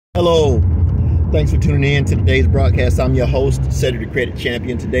Hello, thanks for tuning in to today's broadcast. I'm your host, Cedric the Credit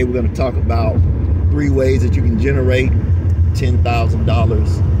Champion. Today we're going to talk about 3 ways that you can generate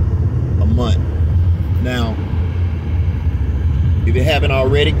 $10,000 a month. Now, if you haven't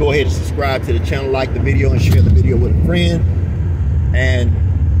already, go ahead and subscribe to the channel, like the video, and share the video with a friend. And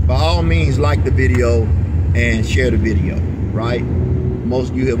by all means, like the video and share the video, right?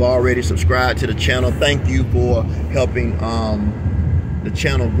 Most of you have already subscribed to the channel. Thank you for helping the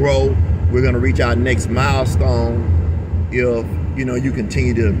channel grow. We're going to reach our next milestone if you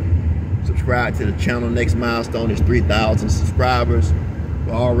continue to subscribe to the channel. Next milestone is 3,000 subscribers.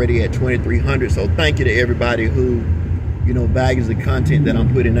 We're already at 2,300, so thank you to everybody who values the content that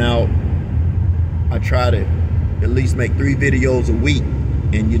I'm putting out. I try to at least make 3 videos a week,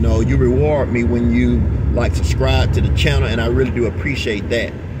 and you reward me when you subscribe to the channel, and I really do appreciate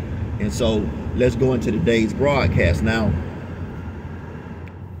that. And so let's go into today's broadcast. Now,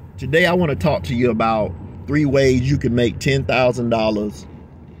 today I want to talk to you about 3 ways you can make $10,000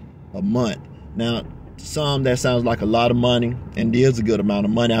 a month. Now, to some that sounds like a lot of money, and it is a good amount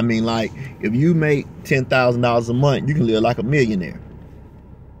of money. I mean, if you make $10,000 a month, you can live like a millionaire.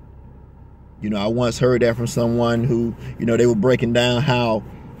 I once heard that from someone who, they were breaking down how,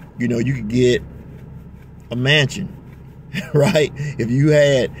 you could get a mansion, right? If you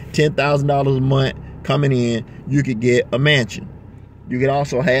had $10,000 a month coming in, you could get a mansion. You could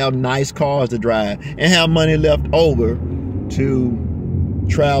also have nice cars to drive and have money left over to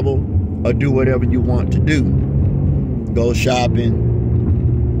travel or do whatever you want to do. Go shopping,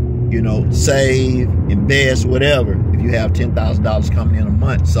 save, invest, whatever, if you have $10,000 coming in a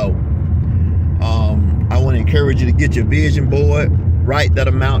month. So I want to encourage you to get your vision board, write that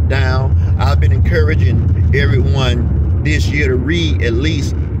amount down. I've been encouraging everyone this year to read at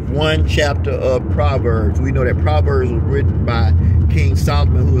least 1 chapter of Proverbs. We know that Proverbs was written by King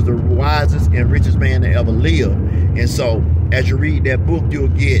Solomon, who was the wisest and richest man that ever lived. And so as you read that book, you'll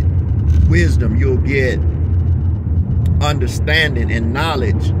get wisdom, you'll get understanding and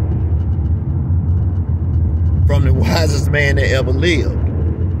knowledge from the wisest man that ever lived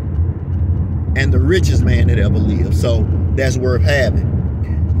and the richest man that ever lived. So that's worth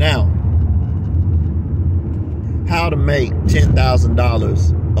having. Now, how to make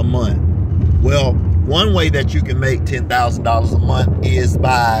 $10,000 a month? Well, one way that you can make $10,000 a month is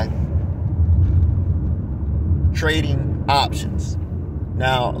by trading options.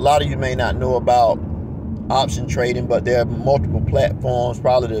 Now, a lot of you may not know about option trading, but there are multiple platforms.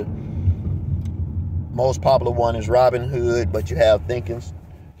 Probably the most popular one is Robinhood, but you have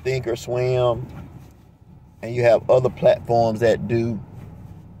Thinkorswim, and you have other platforms that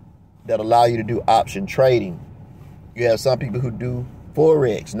allow you to do option trading. You have some people who do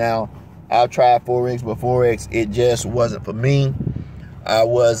Forex. Now, I've tried Forex, but Forex, it just wasn't for me. I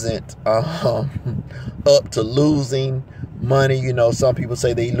wasn't up to losing money. Some people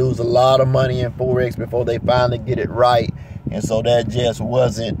say they lose a lot of money in Forex before they finally get it right. And so that just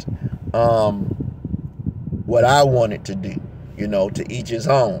wasn't what I wanted to do, to each his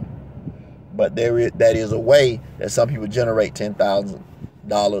own. But that is a way that some people generate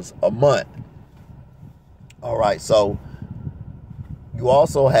 $10,000 a month. All right, so you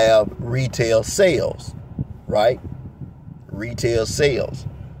also have retail sales, right? Retail sales.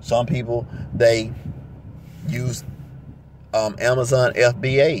 Some people, they use Amazon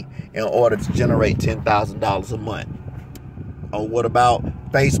FBA in order to generate $10,000 a month. Or what about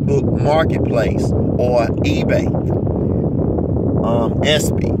Facebook Marketplace or eBay,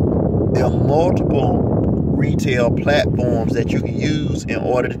 SB? There are multiple retail platforms that you can use in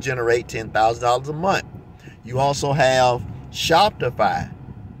order to generate $10,000 a month. You also have Shopify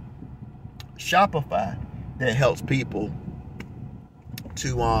that helps people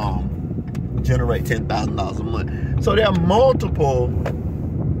to generate $10,000 a month. So there are multiple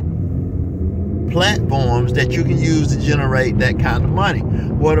platforms that you can use to generate that kind of money.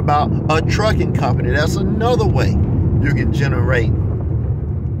 What about a trucking company? That's another way you can generate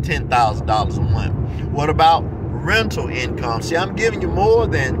 $10,000 a month. What about rental income? See, I'm giving you more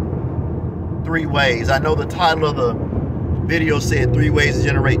than 3 ways. I know the title of the video said 3 ways to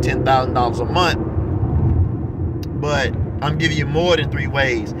generate $10,000 a month, but I'm giving you more than 3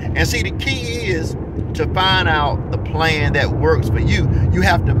 ways. And see, the key is to find out the plan that works for you. You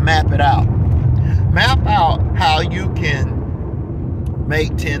have to map it out. Map out how you can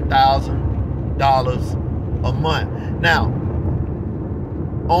make $10,000 a month. Now,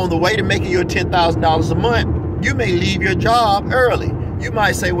 on the way to making your $10,000 a month, you may leave your job early. You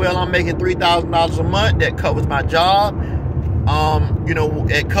might say, well, I'm making $3,000 a month. That covers my job.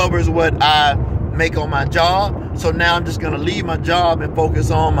 It covers what I make on my job. So now I'm just going to leave my job and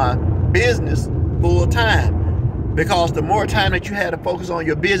focus on my business full time. Because the more time that you have to focus on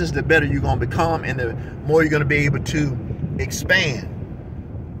your business, the better you're going to become, and the more you're going to be able to expand.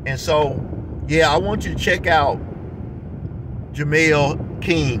 And so, yeah, I want you to check out Jamel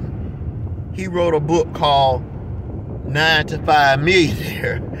King. He wrote a book called 9 to 5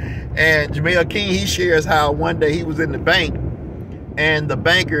 Millionaire. And Jamel King, he shares how one day he was in the bank, and the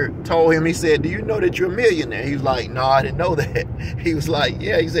banker told him, he said, "Do you know that you're a millionaire?" He was like, "No, I didn't know that." He was like,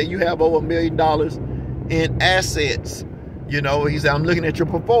 "Yeah." He said, "You have over $1 million in assets." You know, he said, "I'm looking at your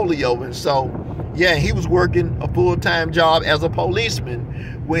portfolio." And so, yeah, he was working a full-time job as a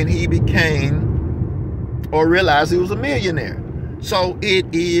policeman when he became or realized he was a millionaire. So it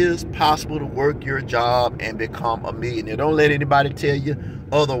is possible to work your job and become a millionaire. Don't let anybody tell you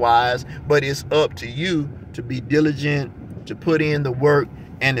otherwise, but it's up to you to be diligent, to put in the work,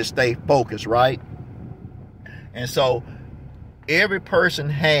 and to stay focused, right? And so every person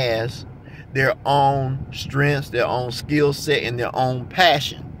has their own strengths, their own skill set, and their own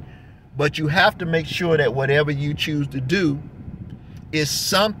passion. But you have to make sure that whatever you choose to do is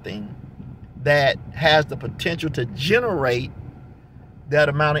something that has the potential to generate that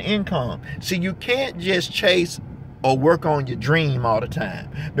amount of income. See, you can't just chase or work on your dream all the time,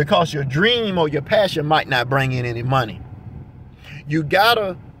 because your dream or your passion might not bring in any money. You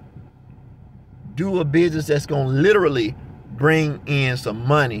gotta do a business that's gonna literally bring in some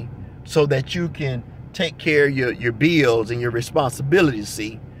money so that you can take care of your bills and your responsibilities,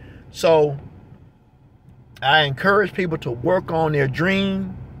 see? So I encourage people to work on their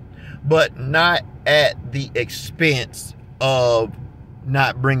dream, but not at the expense of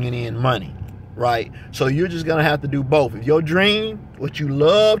not bringing in money, right? So you're just gonna have to do both. If your dream, what you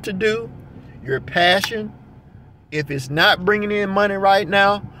love to do, your passion, if it's not bringing in money right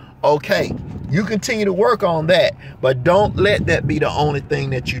now, okay, you continue to work on that, but don't let that be the only thing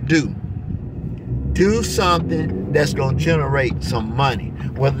that you do. Do something that's gonna generate some money,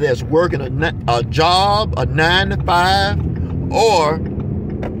 whether that's working a job, a 9 to 5, or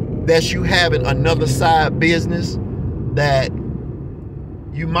that's you having another side business that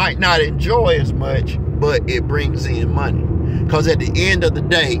you might not enjoy as much, but it brings in money. Because at the end of the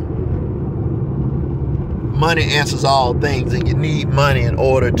day, money answers all things, and you need money in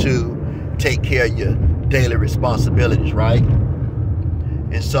order to take care of your daily responsibilities, right?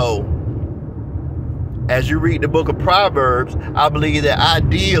 And so, as you read the book of Proverbs, I believe that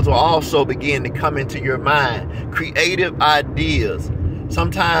ideas will also begin to come into your mind. Creative ideas.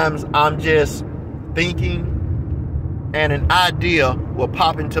 Sometimes I'm just thinking, and an idea will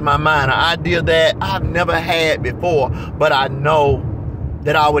pop into my mind, an idea that I've never had before, but I know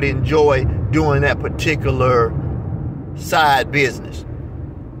that I would enjoy doing that particular side business.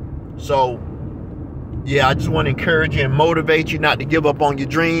 So, yeah, I just want to encourage you and motivate you not to give up on your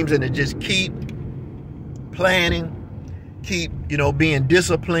dreams, and to just keep planning, keep, being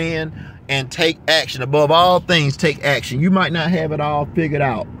disciplined, and take action. Above all things, take action. You might not have it all figured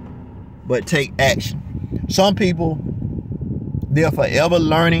out, but take action. Some people, they're forever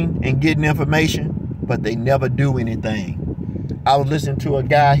learning and getting information, but they never do anything. I was listening to a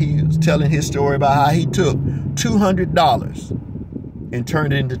guy, he was telling his story about how he took $200 and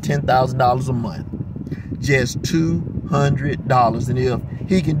turned it into $10,000 a month. Just $200. And if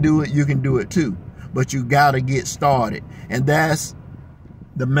he can do it, you can do it too. But you got to get started. And that's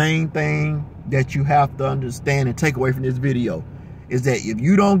the main thing that you have to understand and take away from this video, is that if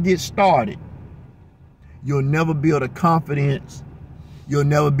you don't get started, you'll never build a confidence, you'll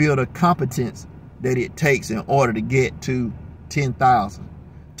never build a competence that it takes in order to get to 10,000.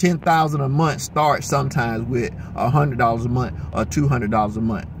 10,000 a month starts sometimes with $100 a month or $200 a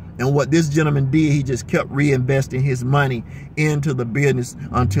month. And what this gentleman did, he just kept reinvesting his money into the business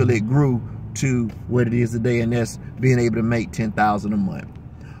until it grew to what it is today, and that's being able to make 10,000 a month.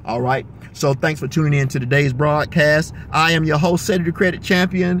 All right. So thanks for tuning in to today's broadcast. I am your host, Cedric the Credit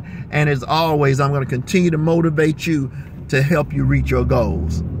Champion. And as always, I'm going to continue to motivate you to help you reach your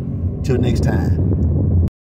goals. Till next time.